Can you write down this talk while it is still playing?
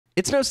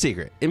It's no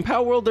secret, in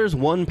Palworld there's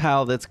one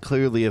pal that's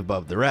clearly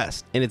above the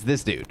rest, and it's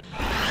this dude.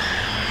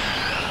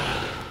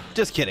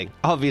 Just kidding.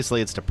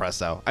 Obviously it's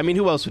Depresso. I mean,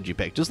 who else would you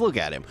pick? Just look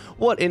at him.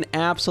 What an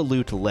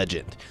absolute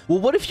legend. Well,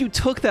 what if you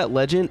took that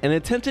legend and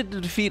attempted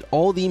to defeat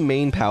all the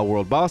main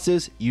Palworld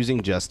bosses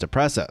using just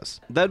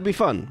Depressos? That'd be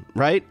fun,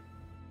 right?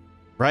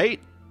 Right?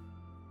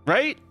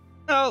 Right?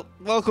 Well,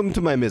 welcome to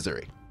my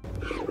misery.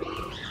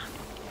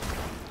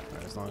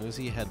 As long as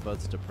he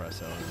headbutts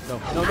Depresso.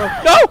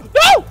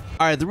 No!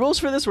 Alright, the rules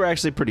for this were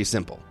actually pretty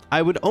simple.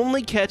 I would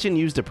only catch and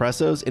use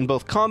Depressos in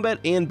both combat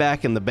and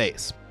back in the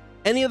base.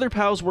 Any other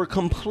pals were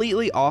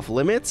completely off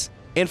limits,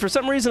 and for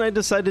some reason I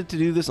decided to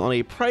do this on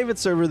a private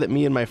server that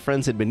me and my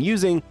friends had been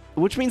using,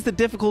 which means the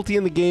difficulty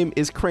in the game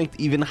is cranked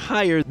even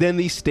higher than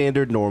the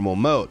standard normal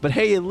mode. But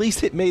hey, at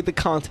least it made the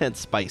content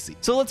spicy.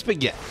 So let's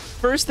begin.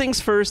 First things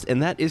first,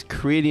 and that is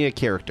creating a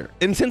character.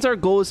 And since our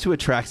goal is to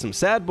attract some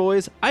sad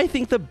boys, I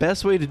think the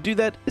best way to do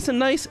that is a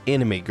nice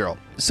anime girl.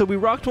 So we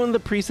rocked one of the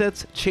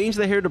presets, changed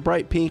the hair to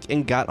bright pink,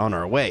 and got on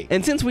our way.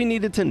 And since we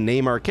needed to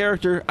name our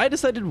character, I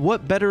decided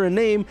what better a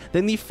name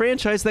than the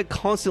franchise that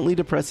constantly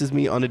depresses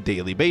me on a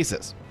daily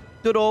basis.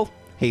 Good old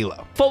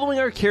Halo. Following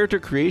our character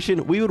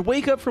creation, we would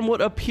wake up from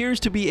what appears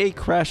to be a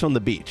crash on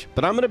the beach.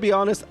 But I'm gonna be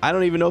honest, I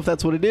don't even know if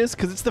that's what it is,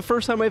 because it's the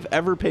first time I've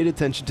ever paid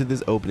attention to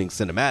this opening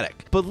cinematic.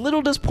 But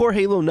little does poor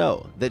Halo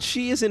know that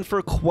she is in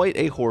for quite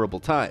a horrible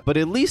time. But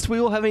at least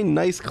we will have a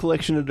nice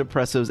collection of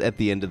Depressos at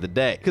the end of the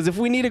day. Because if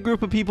we need a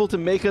group of people to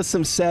make us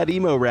some sad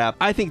emo rap,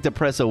 I think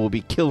Depresso will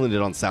be killing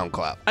it on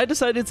SoundCloud. I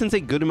decided since a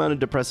good amount of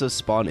Depressos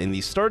spawn in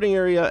the starting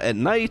area at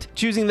night,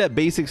 choosing that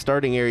basic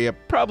starting area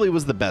probably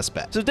was the best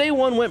bet. So day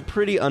one went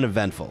pretty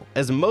uneventful,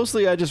 as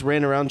mostly I just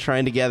ran around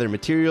trying to gather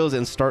materials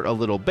and start a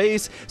little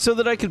base so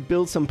that I could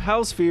build some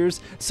pal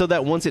spheres so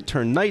that once it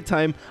turned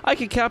nighttime, I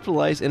could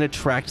capitalize and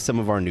attract some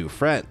of our new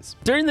friends.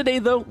 During the day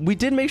though, we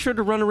did make sure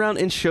to run around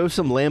and show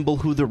some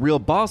Lamble who the real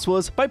boss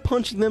was by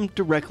punching them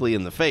directly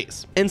in the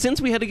face. And since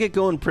we had to get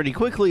going pretty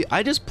quickly,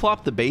 I just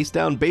plopped the base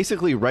down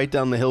basically right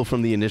down the hill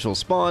from the initial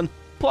spawn,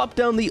 plopped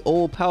down the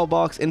old pal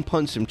box, and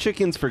punched some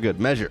chickens for good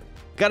measure.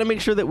 Gotta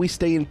make sure that we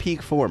stay in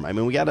peak form. I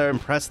mean, we gotta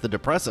impress the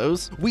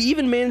Depressos. We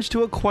even managed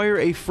to acquire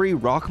a free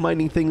rock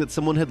mining thing that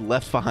someone had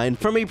left behind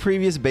from a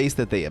previous base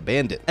that they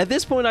abandoned. At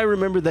this point, I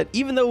remembered that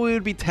even though we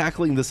would be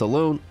tackling this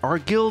alone, our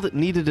guild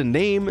needed a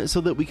name so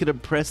that we could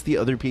impress the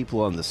other people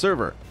on the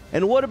server.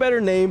 And what a better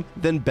name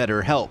than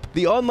BetterHelp,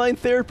 the online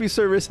therapy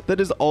service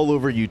that is all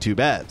over YouTube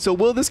ads. So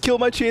will this kill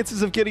my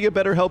chances of getting a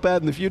BetterHelp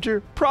ad in the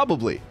future?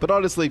 Probably, but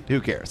honestly,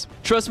 who cares?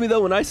 Trust me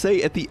though, when I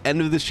say at the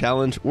end of this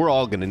challenge, we're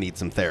all gonna need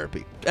some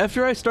therapy.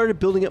 After I started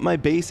building up my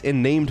base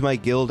and named my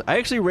guild, I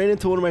actually ran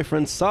into one of my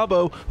friends,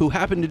 Sabo, who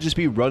happened to just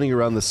be running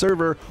around the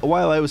server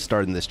while I was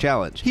starting this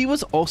challenge. He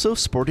was also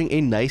sporting a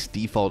nice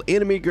default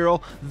anime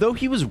girl, though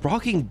he was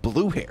rocking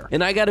blue hair.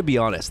 And I gotta be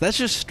honest, that's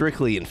just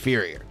strictly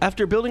inferior.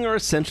 After building our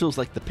essentials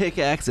like the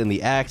pickaxe and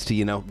the axe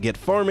to, get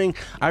farming,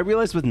 I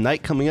realized with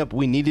night coming up,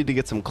 we needed to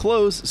get some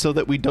clothes so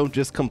that we don't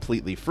just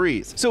completely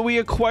freeze. So we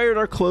acquired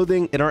our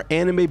clothing, and our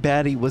anime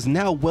baddie was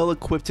now well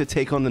equipped to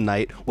take on the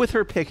night with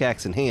her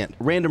pickaxe in hand,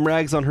 random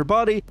rags on her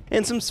body,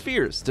 and some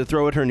spheres to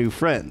throw at her new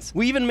friends.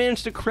 We even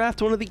managed to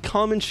craft one of the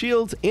common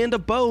shields and a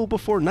bow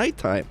before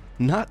nighttime.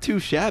 Not too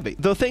shabby.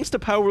 Though thanks to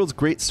Palworld's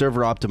great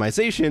server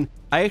optimization,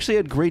 I actually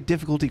had great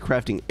difficulty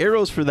crafting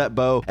arrows for that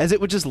bow, as it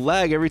would just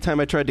lag every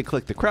time I tried to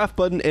click the craft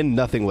button and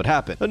nothing would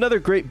happen. Another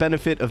great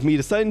benefit of me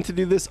deciding to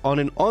do this on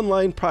an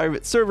online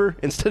private server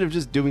instead of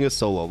just doing a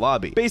solo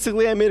lobby.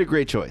 Basically, I made a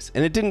great choice,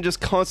 and it didn't just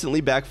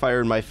constantly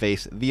backfire in my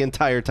face the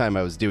entire time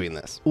I was doing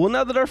this. Well,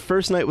 now that our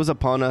first night was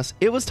upon us,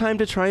 it was time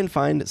to try and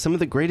find some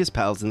of the greatest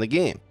pals in the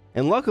game.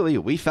 And luckily,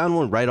 we found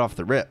one right off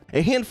the rip.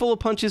 A handful of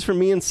punches from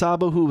me and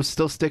Sabo, who was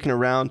still sticking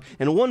around,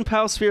 and one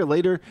pal sphere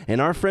later, and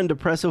our friend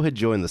Depresso had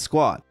joined the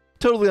squad.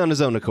 Totally on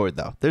his own accord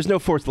though. There's no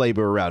forced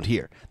labor around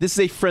here. This is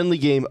a friendly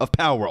game of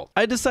Palworld.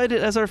 I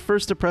decided as our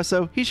first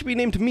Depresso, he should be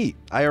named me,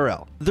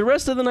 IRL. The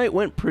rest of the night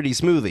went pretty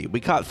smoothly.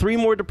 We caught 3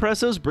 more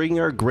Depressos, bringing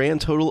our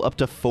grand total up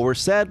to 4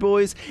 sad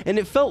boys, and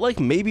it felt like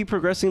maybe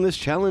progressing this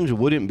challenge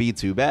wouldn't be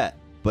too bad.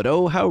 But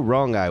oh, how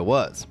wrong I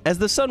was. As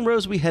the sun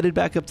rose, we headed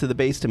back up to the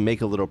base to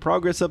make a little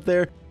progress up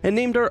there, and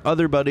named our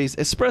other buddies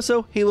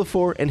Espresso, Halo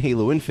 4, and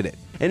Halo Infinite,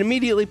 and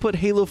immediately put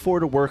Halo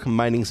 4 to work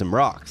mining some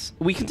rocks.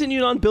 We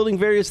continued on building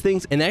various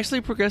things and actually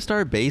progressed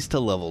our base to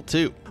level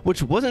 2,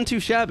 which wasn't too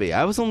shabby.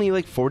 I was only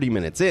like 40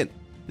 minutes in.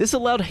 This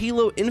allowed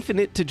Halo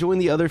Infinite to join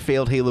the other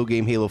failed Halo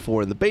game Halo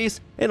 4 in the base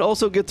and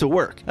also get to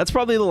work. That's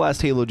probably the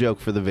last Halo joke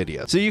for the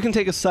video, so you can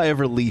take a sigh of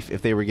relief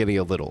if they were getting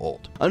a little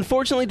old.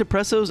 Unfortunately,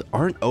 Depressos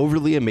aren't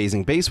overly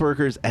amazing base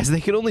workers, as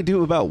they can only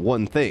do about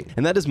one thing,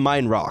 and that is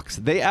mine rocks.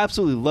 They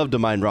absolutely love to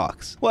mine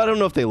rocks. Well, I don't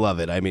know if they love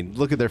it. I mean,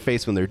 look at their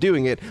face when they're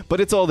doing it, but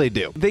it's all they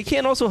do. They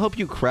can also help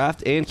you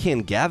craft and can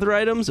gather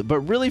items, but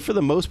really for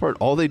the most part,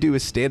 all they do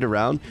is stand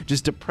around,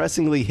 just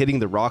depressingly hitting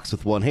the rocks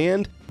with one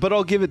hand. But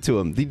I'll give it to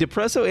them. The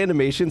Depresso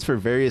animations for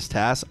various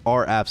tasks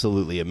are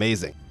absolutely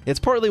amazing. It's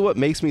partly what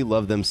makes me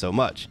love them so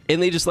much,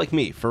 and they just like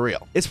me, for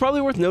real. It's probably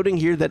worth noting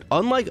here that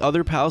unlike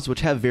other pals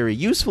which have very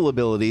useful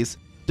abilities,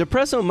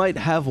 Depresso might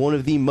have one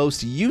of the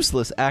most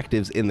useless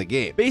actives in the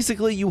game.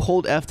 Basically, you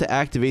hold F to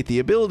activate the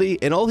ability,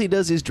 and all he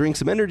does is drink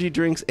some energy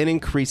drinks and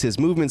increase his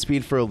movement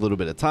speed for a little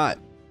bit of time.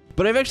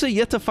 But I've actually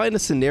yet to find a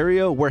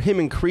scenario where him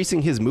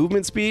increasing his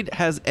movement speed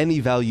has any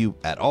value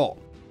at all.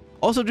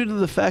 Also, due to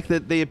the fact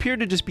that they appear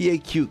to just be a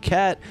cute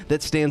cat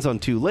that stands on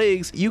 2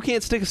 legs, you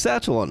can't stick a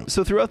satchel on them.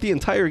 So throughout the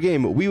entire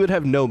game, we would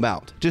have no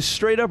mount, just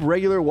straight up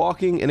regular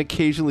walking and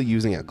occasionally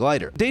using a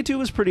glider. Day 2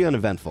 was pretty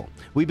uneventful.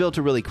 We built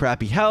a really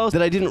crappy house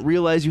that I didn't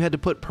realize you had to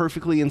put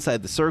perfectly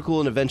inside the circle,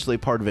 and eventually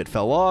part of it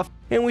fell off.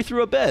 And we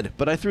threw a bed,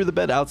 but I threw the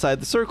bed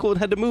outside the circle and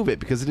had to move it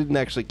because it didn't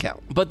actually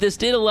count. But this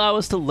did allow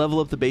us to level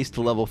up the base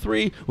to level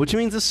 3, which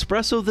means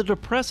Espresso the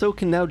Depresso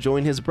can now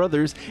join his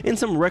brothers in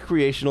some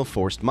recreational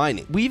forced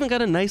mining. We even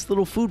got a nice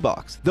little food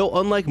box, though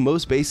unlike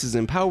most bases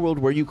in Palworld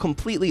where you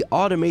completely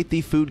automate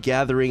the food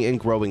gathering and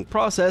growing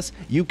process,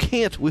 you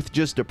can't with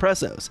just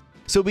Depressos.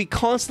 So we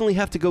constantly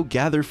have to go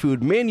gather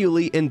food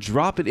manually and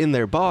drop it in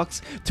their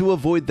box to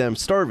avoid them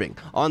starving,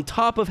 on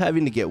top of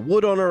having to get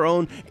wood on our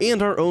own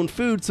and our own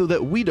food so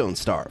that we don't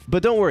starve.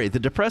 But don't worry, the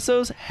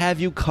Depressos have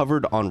you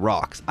covered on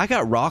rocks. I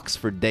got rocks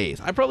for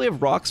days. I probably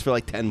have rocks for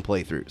like 10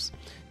 playthroughs.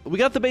 We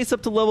got the base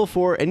up to level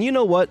 4, and you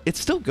know what? It's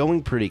still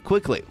going pretty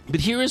quickly.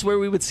 But here is where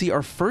we would see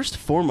our first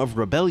form of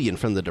rebellion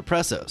from the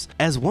Depressos,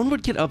 as one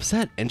would get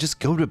upset and just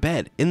go to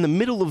bed in the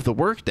middle of the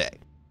workday.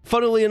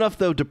 Funnily enough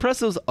though,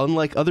 Depressos,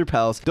 unlike other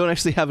pals, don't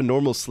actually have a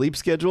normal sleep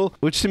schedule,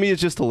 which to me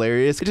is just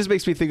hilarious. It just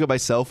makes me think of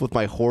myself with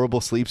my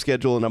horrible sleep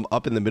schedule and I'm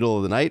up in the middle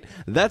of the night.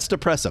 That's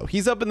Depresso.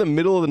 He's up in the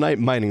middle of the night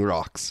mining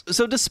rocks.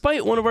 So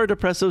despite one of our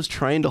Depressos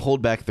trying to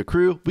hold back the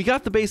crew, we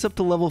got the base up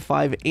to level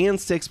 5 and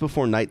 6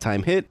 before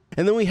nighttime hit,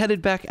 and then we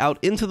headed back out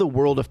into the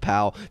world of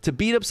Pal to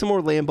beat up some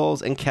more land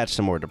balls and catch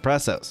some more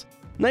Depressos.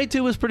 Night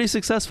 2 was pretty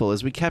successful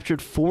as we captured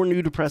 4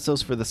 new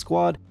Depressos for the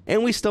squad,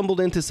 and we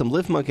stumbled into some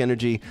Lift Monk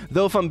energy,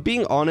 though if I'm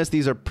being honest,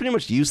 these are pretty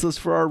much useless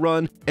for our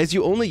run, as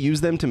you only use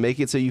them to make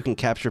it so you can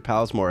capture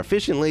pals more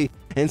efficiently,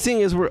 and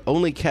seeing as we're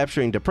only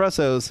capturing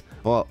Depressos,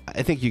 well,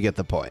 I think you get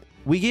the point.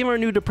 We gave our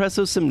new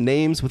Depressos some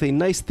names with a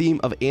nice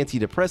theme of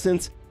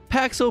antidepressants.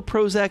 Paxo,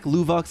 Prozac,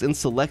 Luvox, and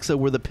Celexa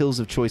were the pills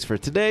of choice for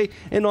today,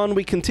 and on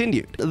we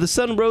continued. The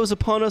sun rose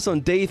upon us on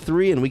day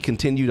 3 and we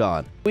continued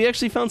on. We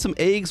actually found some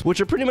eggs,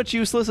 which are pretty much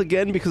useless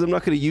again because I'm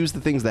not going to use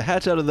the things that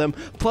hatch out of them,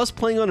 plus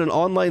playing on an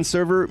online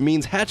server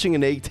means hatching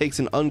an egg takes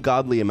an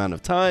ungodly amount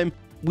of time.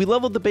 We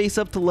leveled the base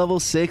up to level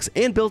 6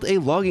 and built a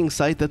logging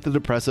site that the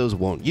Depressos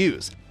won't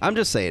use. I'm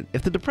just saying,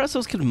 if the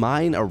Depressos could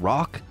mine a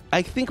rock,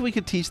 I think we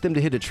could teach them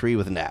to hit a tree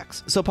with an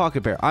axe. So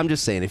Pocket Bear, I'm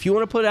just saying, if you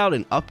want to put out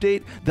an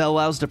update that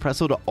allows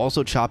Depresso to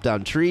also chop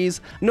down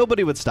trees,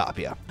 nobody would stop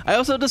you. I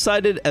also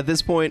decided at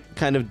this point,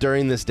 kind of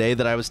during this day,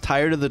 that I was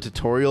tired of the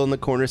tutorial in the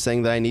corner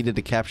saying that I needed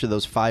to capture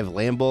those 5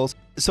 land balls.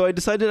 So I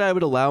decided I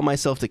would allow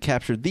myself to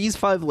capture these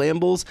 5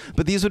 Lambles,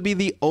 but these would be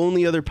the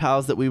only other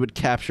pals that we would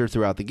capture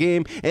throughout the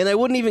game, and I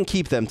wouldn't even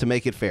keep them to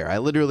make it fair. I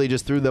literally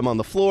just threw them on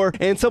the floor,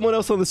 and someone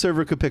else on the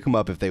server could pick them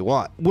up if they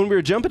want. When we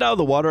were jumping out of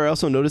the water, I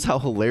also noticed how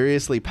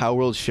hilariously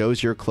Palworld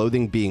shows your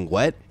clothing being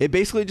wet. It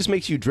basically just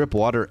makes you drip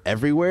water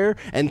everywhere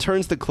and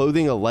turns the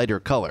clothing a lighter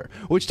color,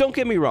 which, don't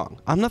get me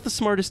wrong, I'm not the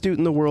smartest dude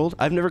in the world,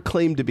 I've never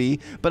claimed to be,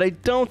 but I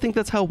don't think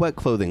that's how wet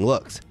clothing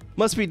looks.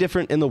 Must be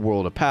different in the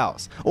world of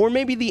pals. Or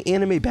maybe the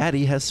anime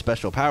baddie has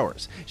special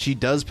powers. She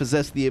does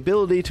possess the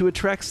ability to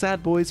attract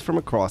sad boys from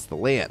across the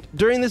land.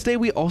 During this day,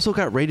 we also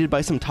got raided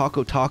by some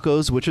taco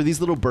tacos, which are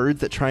these little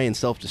birds that try and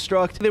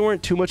self-destruct. They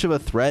weren't too much of a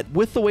threat.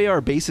 With the way our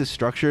base is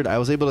structured, I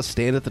was able to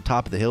stand at the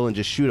top of the hill and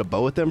just shoot a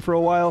bow at them for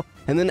a while.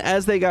 And then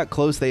as they got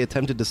close, they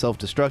attempted to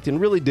self-destruct and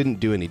really didn't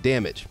do any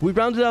damage. We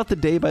rounded out the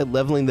day by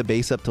leveling the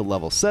base up to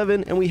level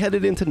 7, and we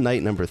headed into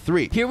night number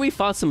 3. Here we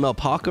fought some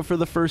alpaca for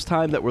the first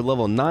time that were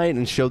level 9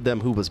 and showed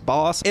them who was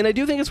boss. And I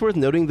do think it's worth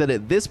noting that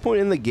at this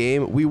point in the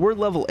game, we were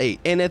level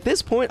 8. And at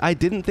this point, I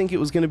didn't think it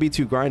was going to be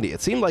too grindy.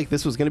 It seemed like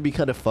this was going to be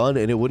kind of fun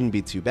and it wouldn't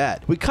be too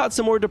bad. We caught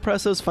some more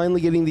Depressos,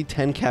 finally getting the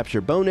 10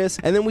 capture bonus,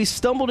 and then we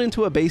stumbled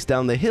into a base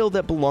down the hill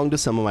that belonged to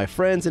some of my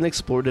friends and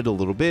explored it a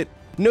little bit,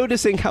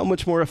 noticing how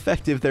much more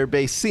effective their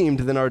base seemed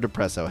than our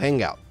Depresso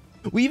hangout.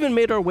 We even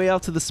made our way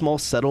out to the small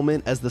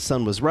settlement as the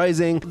sun was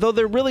rising, though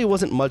there really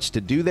wasn't much to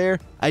do there.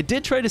 I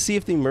did try to see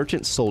if the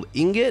merchant sold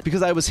ingot,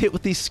 because I was hit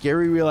with the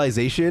scary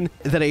realization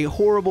that a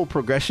horrible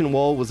progression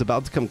wall was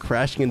about to come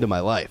crashing into my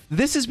life.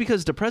 This is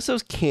because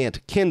Depressos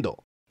can't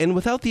kindle. And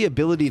without the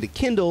ability to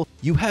kindle,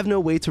 you have no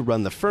way to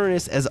run the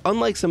furnace, as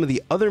unlike some of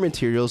the other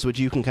materials which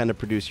you can kind of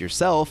produce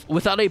yourself,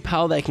 without a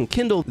pal that can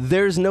kindle,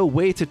 there's no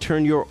way to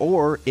turn your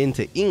ore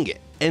into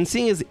ingot. And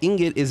seeing as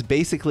ingot is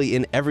basically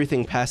in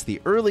everything past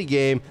the early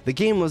game, the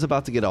game was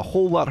about to get a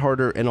whole lot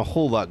harder and a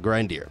whole lot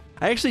grindier.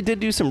 I actually did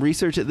do some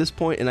research at this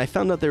point, and I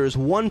found out there is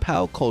one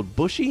pal called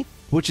Bushy,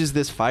 which is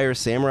this fire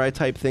samurai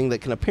type thing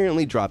that can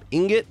apparently drop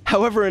ingot.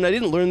 However, and I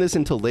didn't learn this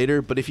until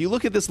later, but if you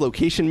look at this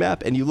location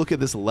map and you look at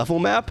this level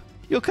map,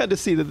 you'll kind of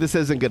see that this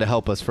isn't going to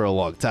help us for a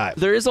long time.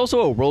 There is also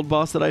a world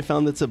boss that I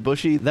found that's a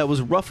bushy that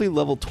was roughly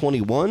level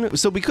 21,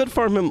 so we could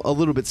farm him a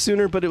little bit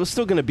sooner, but it was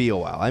still going to be a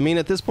while. I mean,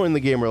 at this point in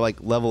the game, we're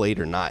like level 8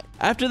 or 9.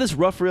 After this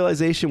rough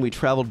realization, we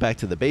traveled back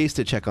to the base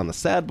to check on the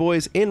sad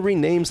boys and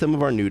rename some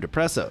of our new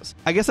Depressos.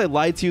 I guess I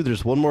lied to you,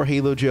 there's one more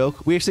Halo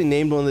joke. We actually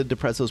named one of the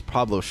Depressos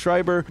Pablo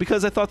Schreiber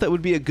because I thought that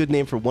would be a good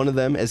name for one of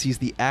them, as he's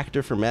the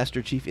actor for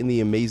Master Chief in the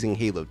amazing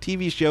Halo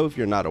TV show, if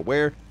you're not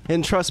aware.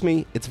 And trust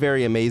me, it's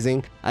very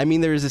amazing. I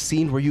mean, there is a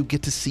scene where you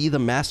get to see the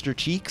Master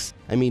Cheeks.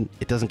 I mean,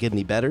 it doesn't get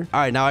any better.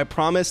 Alright, now I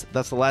promise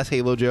that's the last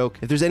Halo joke.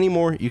 If there's any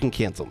more, you can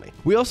cancel me.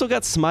 We also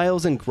got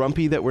Smiles and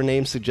Grumpy that were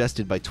names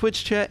suggested by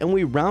Twitch chat, and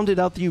we rounded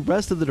out the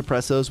rest of the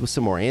Depressos with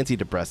some more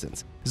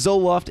antidepressants.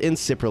 Zoloft and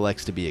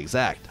Cipralex to be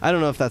exact. I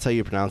don't know if that's how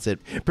you pronounce it.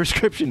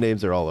 Prescription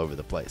names are all over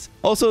the place.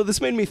 Also, this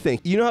made me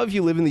think, you know how if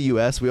you live in the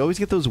US, we always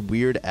get those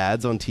weird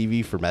ads on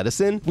TV for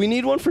medicine? We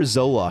need one for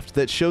Zoloft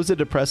that shows a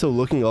Depresso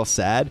looking all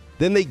sad,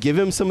 then they give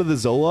him some of the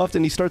Zoloft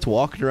and he starts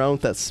walking around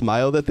with that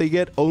smile that they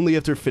get only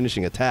after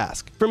finishing a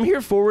task. From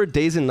here forward,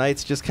 days and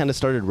nights just kind of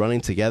started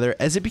running together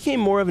as it became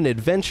more of an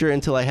adventure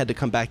until I had to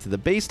come back to the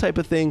base type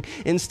of thing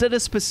instead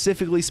of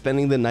specifically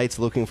spending the nights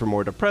looking for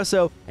more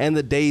Depresso and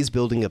the days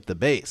building up the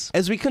base.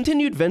 As we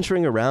continued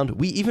venturing around,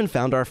 we even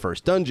found our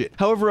first dungeon.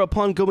 However,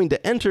 upon going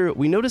to enter,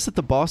 we noticed that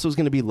the boss was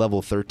going to be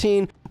level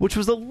 13, which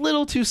was a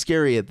little too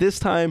scary at this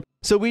time,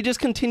 so we just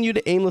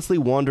continued aimlessly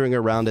wandering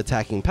around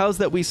attacking pals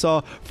that we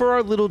saw for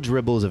our little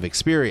dribbles of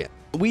experience.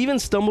 We even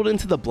stumbled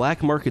into the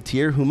Black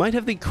Marketeer, who might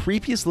have the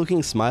creepiest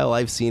looking smile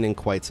I've seen in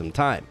quite some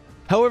time.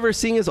 However,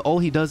 seeing as all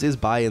he does is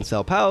buy and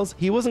sell pals,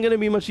 he wasn't going to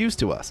be much use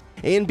to us,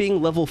 and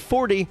being level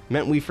 40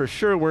 meant we for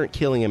sure weren't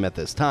killing him at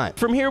this time.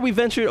 From here, we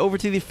ventured over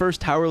to the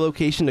first tower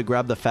location to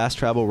grab the fast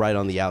travel right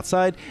on the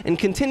outside, and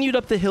continued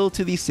up the hill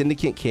to the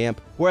Syndicate camp,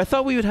 where I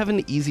thought we would have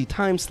an easy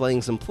time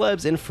slaying some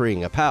plebs and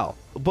freeing a pal.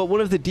 But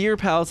one of the deer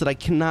pals that I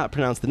cannot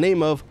pronounce the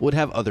name of would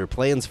have other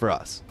plans for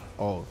us.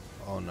 Oh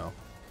no.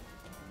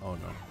 Oh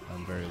no,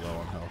 I'm very low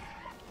on health.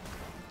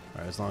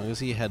 Alright, as long as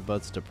he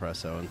headbutts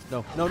Depresso and...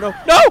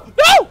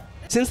 No!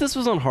 Since this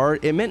was on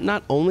hard, it meant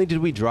not only did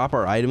we drop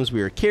our items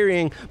we were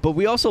carrying, but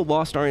we also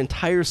lost our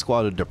entire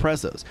squad of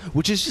Depressos,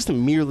 which is just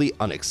merely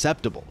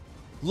unacceptable.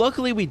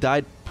 Luckily, we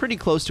died pretty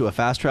close to a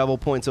fast travel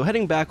point, so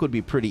heading back would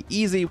be pretty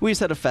easy. We just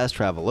had to fast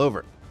travel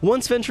over.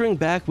 Once venturing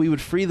back, we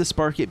would free the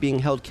Sparkit being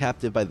held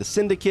captive by the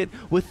Syndicate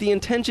with the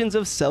intentions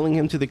of selling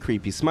him to the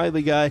creepy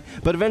smiley guy,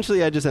 but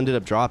eventually I just ended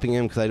up dropping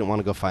him because I didn't want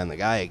to go find the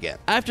guy again.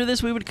 After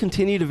this, we would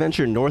continue to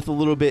venture north a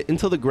little bit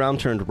until the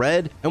ground turned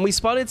red, and we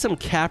spotted some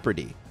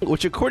Capridae,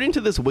 which according to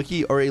this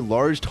wiki are a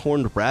large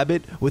horned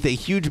rabbit with a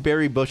huge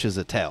berry bush as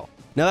a tail.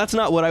 Now that's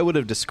not what I would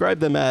have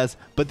described them as,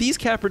 but these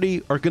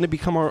Capridae are going to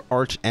become our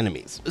arch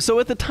enemies. So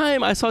at the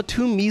time, I saw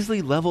 2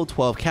 measly level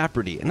 12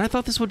 Capridae, and I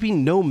thought this would be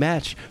no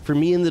match for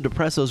me and the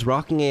Depressos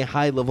rocking a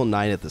high level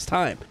 9 at this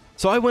time.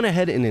 So I went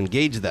ahead and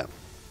engaged them.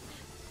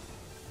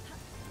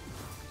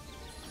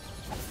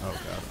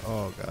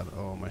 Oh god,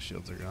 oh my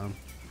shields are gone.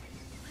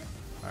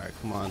 Alright,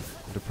 come on,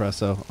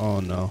 Depresso. Oh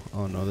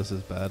no, this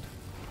is bad.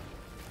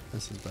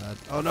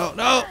 Oh no!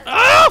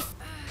 Ah!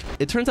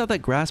 It turns out that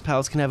grass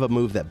pals can have a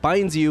move that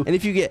binds you, and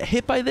if you get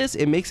hit by this,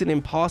 it makes it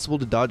impossible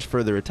to dodge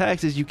further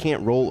attacks as you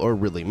can't roll or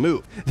really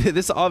move.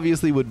 This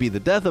obviously would be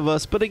the death of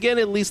us, but again,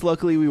 at least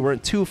luckily we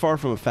weren't too far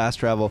from a fast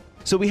travel,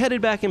 so we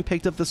headed back and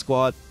picked up the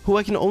squad, who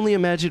I can only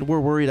imagine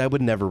were worried I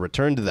would never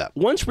return to them.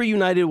 Once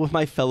reunited with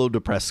my fellow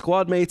depressed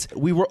squad mates,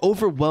 we were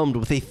overwhelmed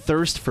with a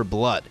thirst for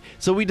blood,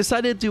 so we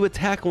decided to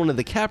attack one of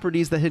the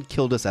Capridaes that had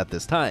killed us at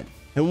this time.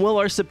 And well,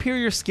 our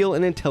superior skill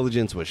and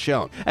intelligence was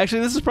shown. Actually,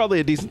 this is probably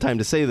a decent time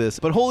to say this,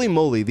 but holy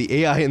moly, the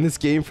AI in this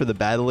game for the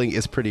battling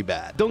is pretty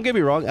bad. Don't get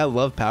me wrong, I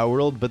love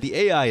Palworld, but the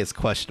AI is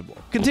questionable.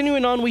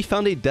 Continuing on, we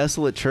found a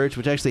desolate church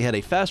which actually had a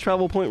fast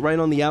travel point right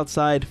on the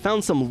outside,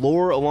 found some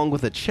lore along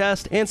with a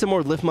chest, and some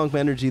more lift monk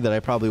energy that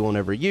I probably won't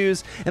ever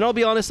use, and I'll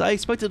be honest, I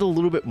expected a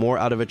little bit more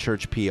out of a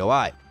church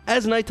POI.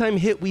 As nighttime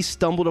hit, we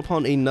stumbled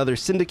upon another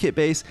Syndicate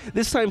base,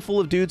 this time full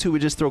of dudes who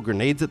would just throw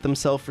grenades at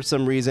themselves for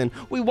some reason.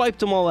 We wiped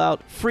them all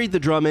out, freed the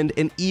Drummond,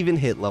 and even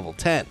hit level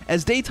 10.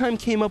 As daytime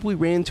came up, we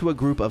ran into a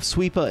group of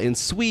Sweepa and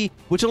Swee,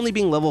 which only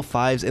being level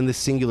 5s and the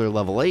singular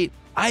level 8,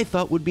 I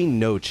thought would be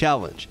no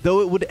challenge,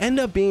 though it would end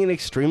up being an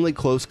extremely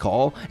close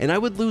call, and I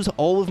would lose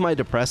all of my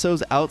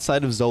Depressos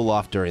outside of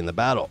Zoloft during the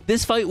battle.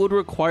 This fight would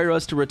require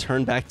us to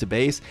return back to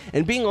base,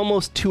 and being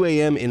almost 2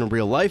 AM in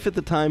real life at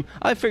the time,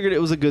 I figured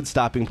it was a good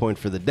stopping point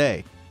for the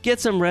day. Get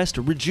some rest,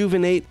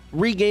 rejuvenate,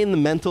 regain the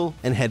mental,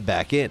 and head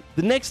back in.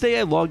 The next day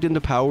I logged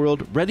into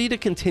Palworld, ready to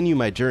continue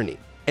my journey,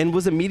 and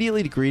was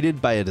immediately greeted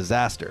by a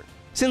disaster.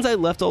 Since I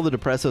left all the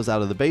Depressos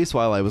out of the base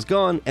while I was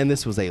gone, and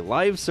this was a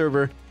live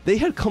server, they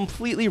had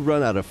completely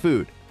run out of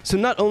food. So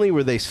not only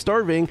were they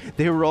starving,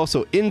 they were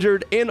also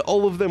injured, and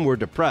all of them were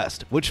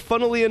depressed, which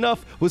funnily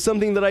enough was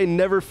something that I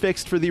never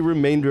fixed for the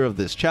remainder of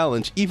this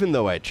challenge, even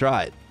though I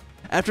tried.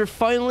 After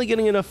finally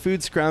getting enough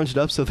food scrounged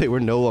up so they were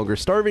no longer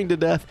starving to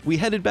death, we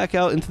headed back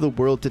out into the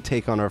world to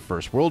take on our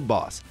first world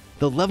boss.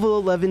 the level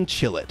 11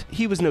 Chillet.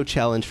 He was no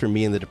challenge for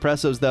me and the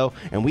Depressos though,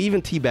 and we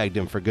even teabagged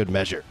him for good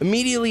measure.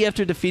 Immediately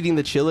after defeating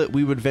the Chillet,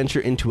 we would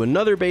venture into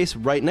another base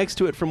right next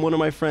to it from one of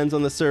my friends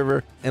on the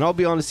server, and I'll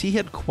be honest, he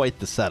had quite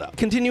the setup.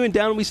 Continuing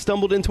down, we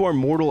stumbled into our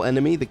mortal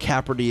enemy, the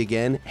Caperty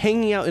again,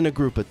 hanging out in a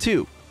group of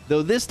 2,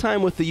 though this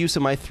time with the use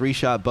of my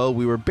 3-shot bow,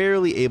 we were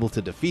barely able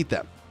to defeat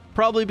them.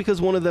 Probably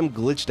because one of them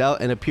glitched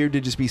out and appeared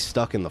to just be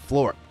stuck in the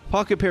floor.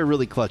 Pocket Pair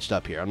really clutched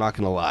up here, I'm not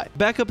gonna lie.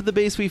 Back up at the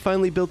base, we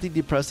finally built the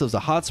Depressos a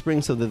hot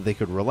spring so that they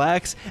could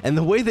relax, and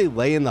the way they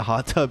lay in the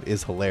hot tub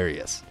is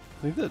hilarious.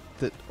 I think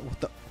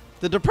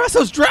the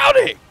Depresso's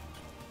drowning!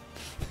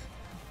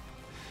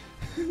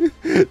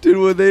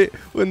 Dude,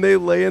 when they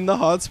lay in the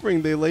hot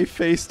spring, they lay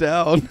face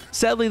down.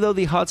 Sadly though,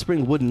 the hot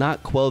spring would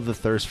not quell the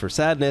thirst for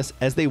sadness,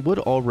 as they would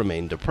all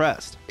remain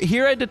depressed.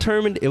 Here I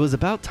determined it was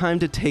about time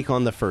to take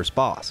on the first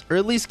boss, or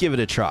at least give it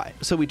a try.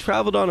 So we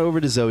traveled on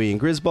over to Zoe and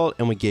Grisbold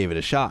and we gave it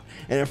a shot.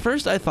 And at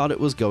first I thought it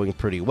was going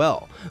pretty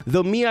well.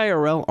 Though me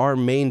IRL, our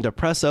main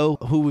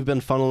Depresso, who we've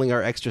been funneling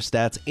our extra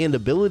stats and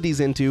abilities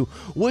into,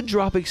 would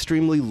drop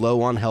extremely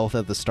low on health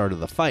at the start of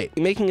the fight,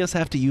 making us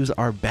have to use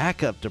our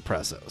backup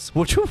Depressos,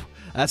 which, whew,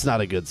 that's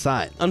not a good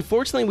sign.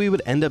 Unfortunately, we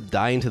would end up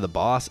dying to the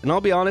boss, and I'll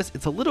be honest,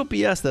 it's a little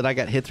BS that I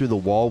got hit through the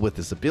wall with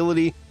this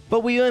ability, but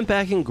we went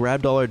back and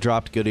grabbed all our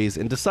dropped goodies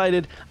and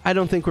decided, I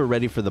don't think we're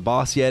ready for the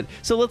boss yet,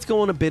 so let's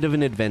go on a bit of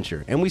an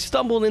adventure, and we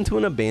stumbled into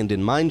an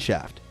abandoned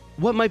mineshaft.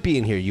 What might be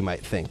in here, you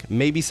might think?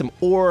 Maybe some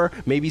ore,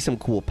 maybe some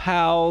cool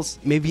pals,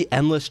 maybe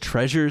endless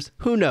treasures,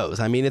 who knows?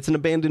 I mean, it's an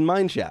abandoned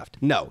mineshaft.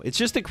 No, it's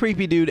just a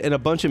creepy dude and a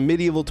bunch of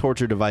medieval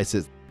torture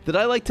devices that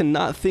I like to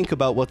not think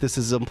about what this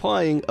is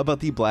implying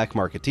about the Black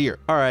Marketeer.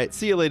 Alright,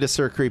 see you later,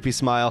 Sir Creepy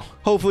Smile.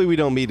 Hopefully we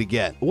don't meet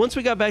again. Once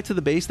we got back to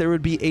the base, there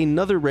would be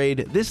another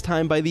raid, this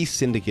time by the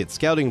Syndicate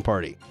Scouting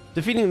Party.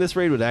 Defeating this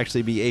raid would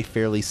actually be a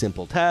fairly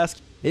simple task,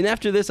 and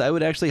after this I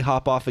would actually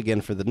hop off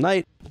again for the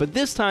night, but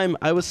this time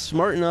I was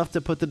smart enough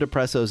to put the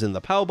Depressos in the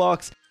POW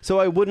box, so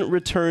I wouldn't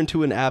return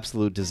to an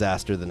absolute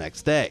disaster the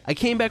next day. I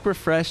came back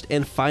refreshed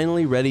and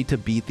finally ready to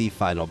beat the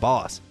final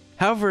boss.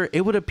 However,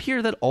 it would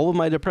appear that all of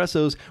my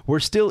Depressos were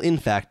still in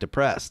fact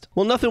depressed.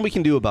 Well, nothing we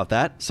can do about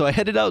that, so I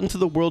headed out into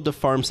the world to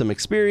farm some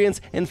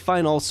experience and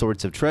find all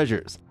sorts of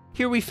treasures.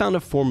 Here we found a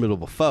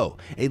formidable foe,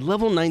 a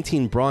level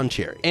 19 Bronze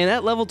Cherry, and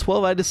at level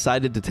 12 I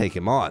decided to take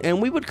him on, and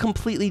we would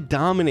completely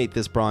dominate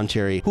this Bronze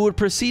Cherry, who would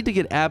proceed to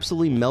get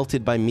absolutely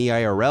melted by me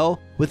IRL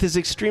with his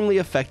extremely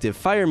effective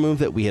fire move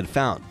that we had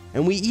found.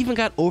 And we even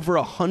got over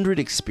 100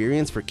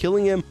 experience for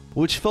killing him,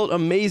 which felt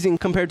amazing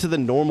compared to the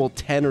normal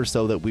 10 or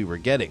so that we were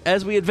getting.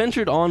 As we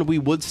adventured on, we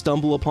would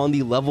stumble upon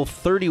the level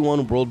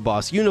 31 world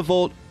boss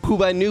Univolt,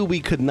 who I knew we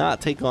could not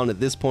take on at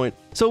this point,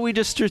 so we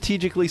just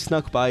strategically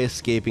snuck by,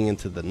 escaping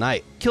into the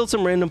night, killed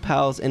some random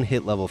pals, and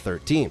hit level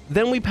 13.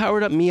 Then we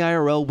powered up me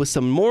IRL with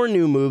some more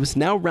new moves,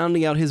 now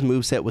rounding out his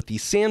moveset with the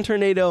Sand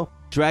Tornado,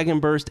 Dragon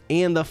Burst,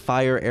 and the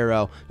Fire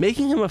Arrow,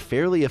 making him a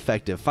fairly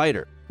effective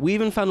fighter. We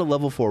even found a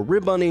level 4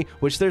 Rib Bunny,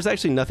 which there's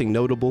actually nothing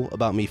notable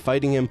about me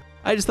fighting him.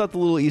 I just thought the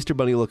little Easter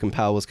Bunny looking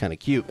pal was kind of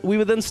cute. We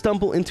would then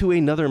stumble into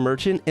another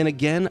merchant, and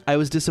again, I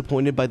was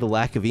disappointed by the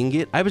lack of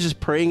ingot. I was just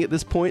praying at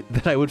this point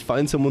that I would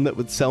find someone that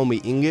would sell me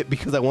ingot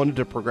because I wanted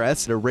to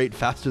progress at a rate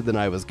faster than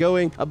I was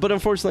going, but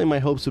unfortunately my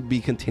hopes would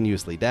be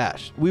continuously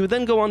dashed. We would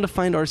then go on to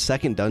find our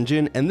second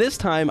dungeon, and this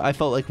time I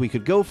felt like we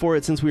could go for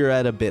it since we were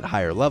at a bit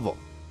higher level.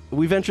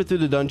 We ventured through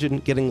the dungeon,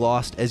 getting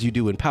lost as you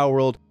do in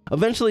Palworld,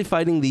 eventually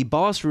fighting the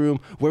boss room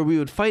where we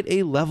would fight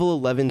a level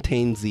 11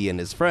 Tansy and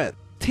his friend.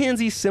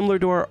 Tansy, similar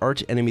to our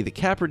arch enemy the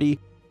Caperty,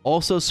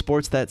 also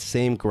sports that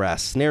same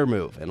grass snare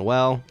move, and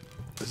well...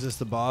 Is this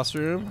the boss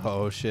room?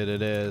 Oh shit,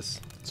 it is.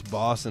 It's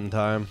bossing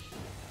time.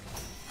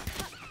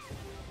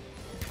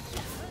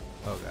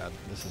 Oh god,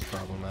 this is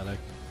problematic.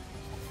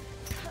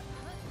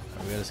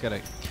 We just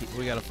gotta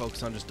we gotta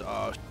focus on just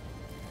oh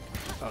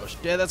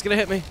shit, that's gonna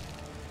hit me.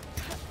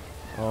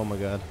 Oh my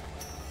god.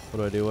 What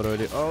do I do? What do I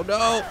do? Oh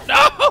no!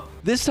 No!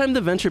 This time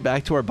the venture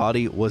back to our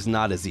body was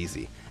not as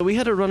easy. We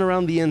had to run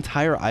around the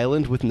entire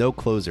island with no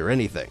clothes or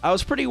anything. I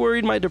was pretty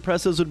worried my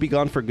Depressos would be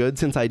gone for good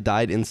since I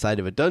died inside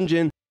of a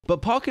dungeon,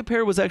 but Pocket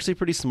Pair was actually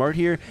pretty smart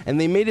here, and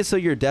they made it so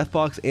your death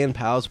box and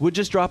pals would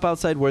just drop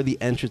outside where the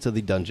entrance of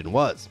the dungeon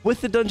was.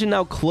 With the dungeon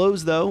now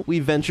closed though, we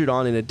ventured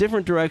on in a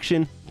different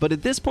direction, but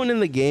at this point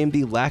in the game,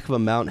 the lack of a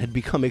mount had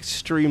become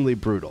extremely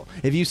brutal.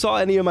 If you saw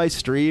any of my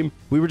stream,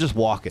 we were just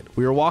walking.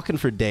 We were walking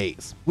for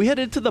days. We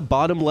headed to the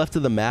bottom left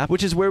of the map,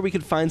 which is where we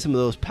could find some of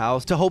those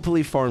pals to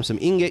hopefully farm some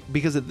ingot,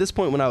 because at this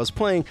point when I was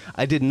playing,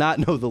 I did not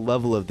know the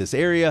level of this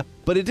area,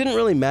 but it didn't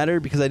really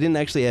matter because I didn't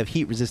actually have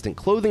heat-resistant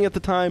clothing at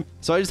the time,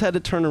 so I just had to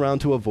turn around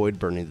to avoid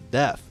burning to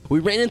death. We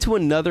ran into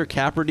another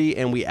Caperty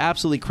and we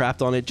absolutely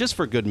crapped on it just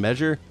for good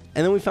measure.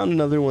 And then we found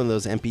another one of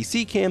those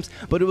NPC camps,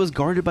 but it was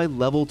guarded by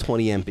level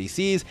 20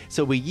 NPCs,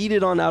 so we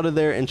yeeted on out of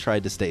there and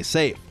tried to stay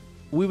safe.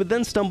 We would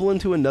then stumble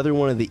into another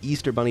one of the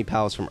Easter Bunny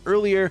pals from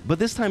earlier, but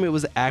this time it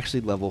was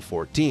actually level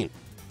 14.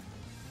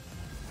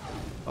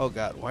 Oh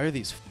god, why are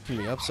these f***ing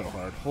me up so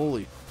hard?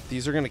 Holy,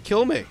 these are gonna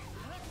kill me.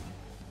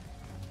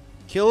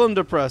 Kill him,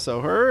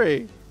 Depresso,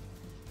 hurry!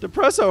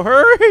 Depresso,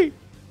 hurry!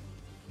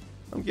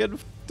 I'm getting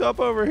f***ed up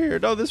over here.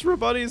 No, this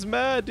Rabuddy is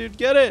mad, dude.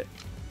 Get it.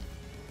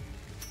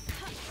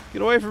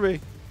 Get away from me.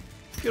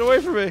 Get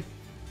away from me.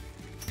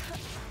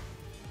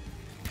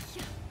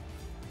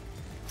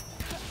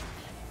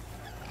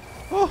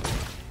 Oh.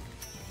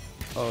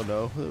 Oh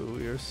no.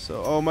 We are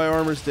so... Oh, my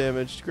armor's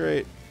damaged.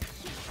 Great.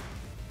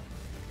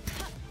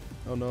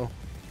 Oh no.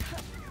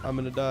 I'm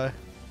gonna die.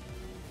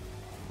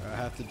 I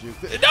have to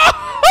juke it.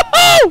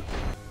 No!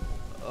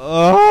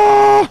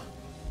 Oh!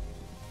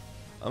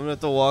 I'm gonna have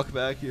to walk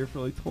back here for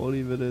like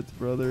 20 minutes,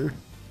 brother.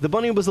 The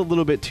bunny was a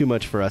little bit too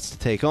much for us to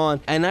take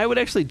on, and I would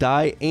actually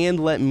die and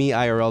let me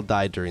IRL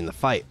die during the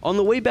fight. On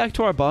the way back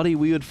to our body,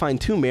 we would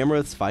find two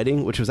mammoths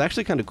fighting, which was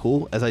actually kind of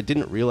cool, as I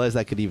didn't realize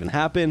that could even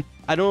happen.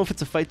 I don't know if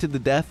it's a fight to the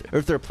death, or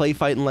if they're play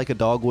fighting like a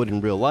dog would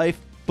in real life,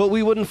 but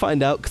we wouldn't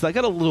find out because I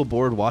got a little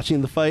bored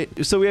watching the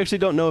fight, so we actually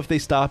don't know if they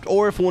stopped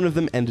or if one of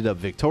them ended up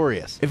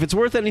victorious. If it's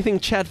worth anything,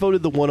 chat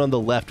voted the one on the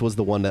left was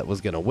the one that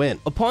was going to win.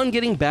 Upon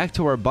getting back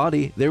to our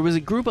body, there was a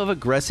group of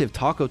aggressive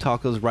taco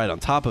tacos right on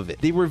top of it.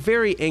 They were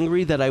very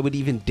angry that I would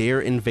even dare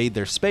invade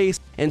their space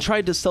and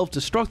tried to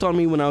self-destruct on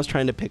me when I was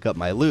trying to pick up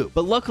my loot.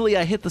 But luckily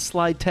I hit the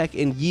slide tech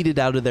and yeeted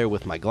out of there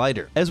with my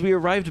glider. As we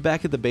arrived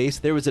back at the base,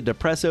 there was a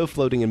Depresso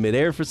floating in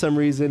midair for some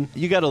reason.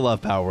 You gotta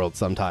love Palworld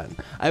sometime.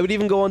 I would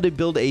even go on to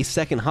build a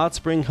second hot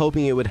spring,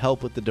 hoping it would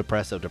help with the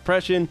Depresso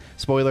depression.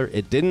 Spoiler,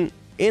 it didn't.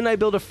 And I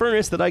built a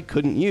furnace that I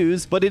couldn't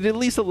use, but it at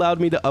least allowed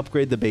me to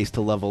upgrade the base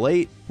to level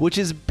 8, which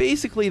is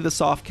basically the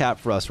soft cap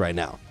for us right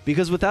now.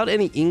 Because without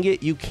any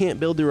ingot, you can't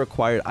build the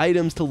required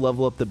items to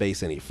level up the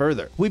base any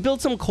further. We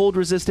built some cold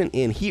resistant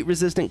and heat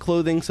resistant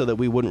clothing so that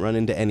we wouldn't run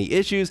into any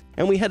issues,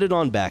 and we headed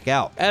on back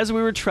out. As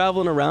we were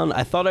traveling around,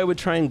 I thought I would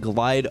try and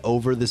glide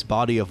over this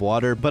body of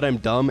water, but I'm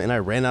dumb and I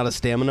ran out of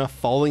stamina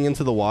falling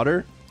into the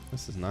water.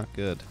 This is not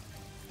good.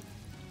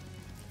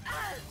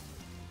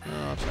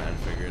 I'll try and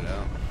figure it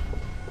out.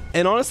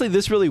 And honestly,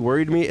 this really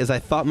worried me as I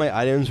thought my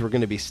items were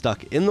going to be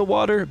stuck in the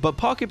water, but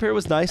Pocket Pair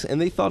was nice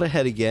and they thought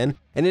ahead again,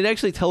 and it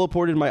actually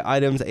teleported my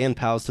items and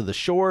pals to the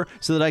shore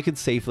so that I could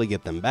safely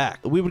get them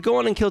back. We would go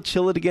on and kill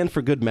Chillet again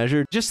for good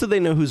measure, just so they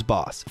know who's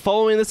boss.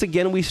 Following this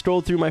again, we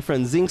strolled through my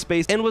friend Zink's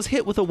base and was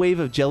hit with a wave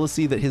of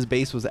jealousy that his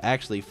base was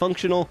actually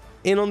functional,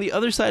 and on the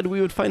other side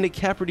we would find a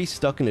Capricorn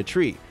stuck in a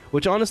tree,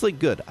 which honestly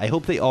good, I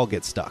hope they all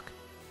get stuck.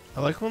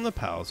 I like when the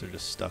pals are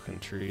just stuck in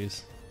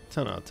trees.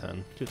 10 out of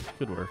 10.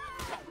 Good work.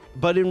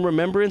 But in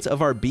remembrance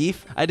of our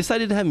beef, I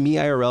decided to have me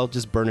IRL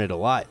just burn it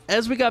alive.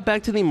 As we got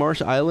back to the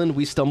Marsh Island,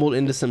 we stumbled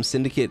into some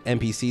Syndicate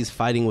NPCs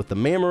fighting with the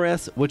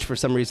Mammoths, which for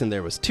some reason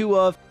there was 2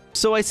 of.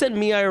 So I sent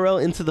me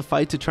IRL into the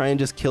fight to try and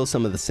just kill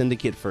some of the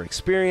Syndicate for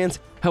experience.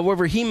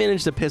 However, he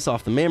managed to piss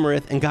off the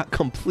Mammoth and got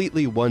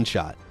completely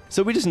one-shot.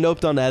 So we just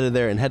noped on out of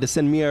there and had to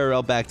send me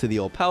IRL back to the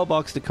old PAL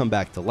box to come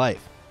back to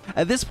life.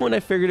 At this point, I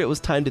figured it was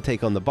time to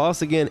take on the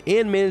boss again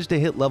and managed to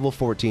hit level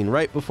 14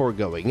 right before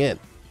going in.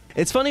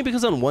 It's funny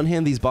because on one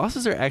hand, these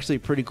bosses are actually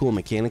pretty cool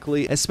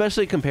mechanically,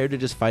 especially compared to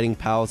just fighting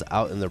pals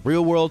out in the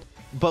real world,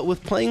 but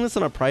with playing this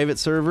on a private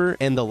server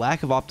and the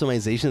lack of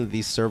optimization that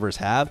these servers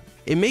have,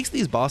 it makes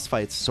these boss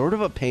fights sort of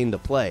a pain to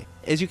play,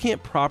 as you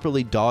can't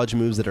properly dodge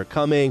moves that are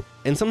coming,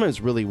 and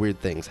sometimes really weird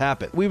things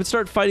happen. We would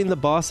start fighting the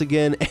boss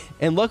again,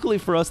 and luckily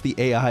for us, the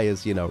AI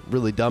is,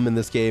 really dumb in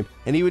this game,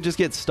 and he would just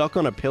get stuck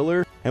on a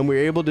pillar, and we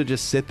were able to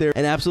just sit there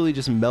and absolutely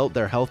just melt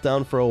their health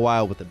down for a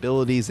while with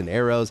abilities and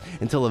arrows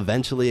until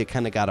eventually it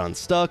kind of got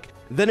unstuck.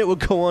 Then it would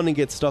go on and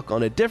get stuck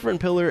on a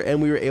different pillar,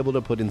 and we were able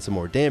to put in some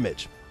more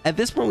damage. At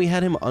this point, we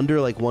had him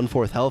under like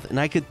 1/4 health, and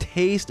I could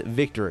taste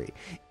victory,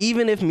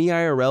 even if me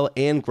IRL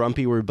and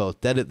Grumpy were both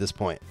dead at this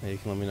point. Hey, you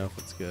can let me know if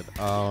it's good.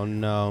 Oh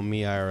no,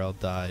 me IRL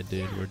died,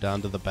 dude. We're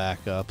down to the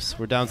backups.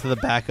 We're down to the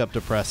backup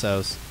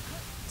Depressos.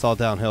 It's all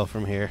downhill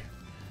from here.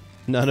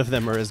 None of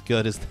them are as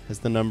good as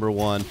the number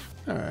 1.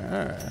 All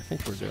right. I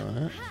think we're doing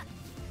it.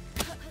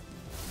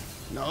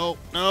 No.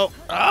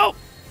 Oh!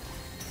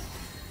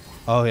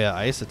 Oh yeah,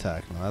 ice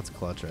attack. No, that's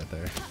clutch right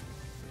there.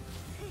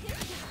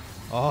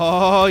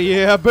 Oh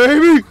yeah,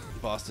 baby!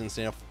 Boston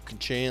stand a fucking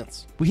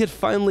chance. We had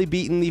finally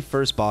beaten the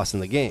first boss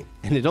in the game,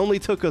 and it only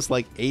took us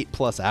like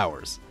 8+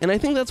 hours. And I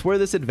think that's where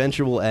this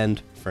adventure will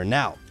end for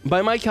now.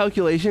 By my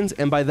calculations,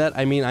 and by that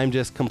I mean I'm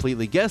just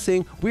completely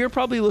guessing, we are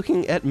probably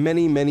looking at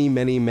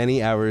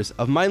many hours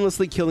of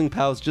mindlessly killing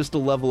pals just to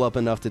level up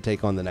enough to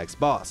take on the next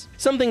boss.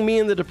 Something me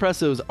and the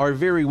Depressos are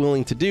very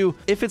willing to do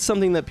if it's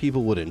something that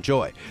people would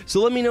enjoy.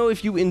 So let me know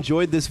if you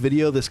enjoyed this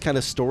video, this kind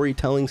of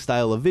storytelling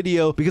style of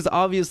video, because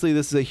obviously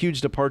this is a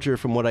huge departure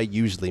from what I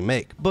usually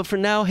make. But for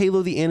now,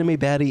 Halo the Anime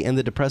Baddie and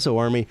the Depresso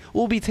Army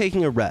will be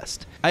taking a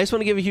rest. I just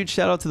want to give a huge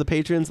shout out to the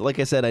patrons. Like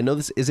I said, I know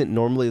this isn't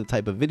normally the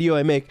type of video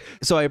I make,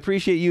 so I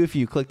appreciate you if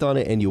you clicked on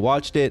it and you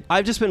watched it.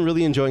 I've just been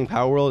really enjoying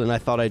Palworld, and I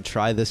thought I'd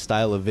try this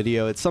style of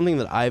video. It's something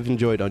that I've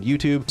enjoyed on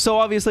YouTube. So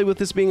obviously with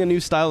this being a new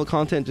style of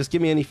content, just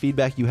give me any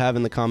feedback you have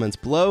in the comments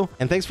below,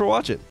 and thanks for watching.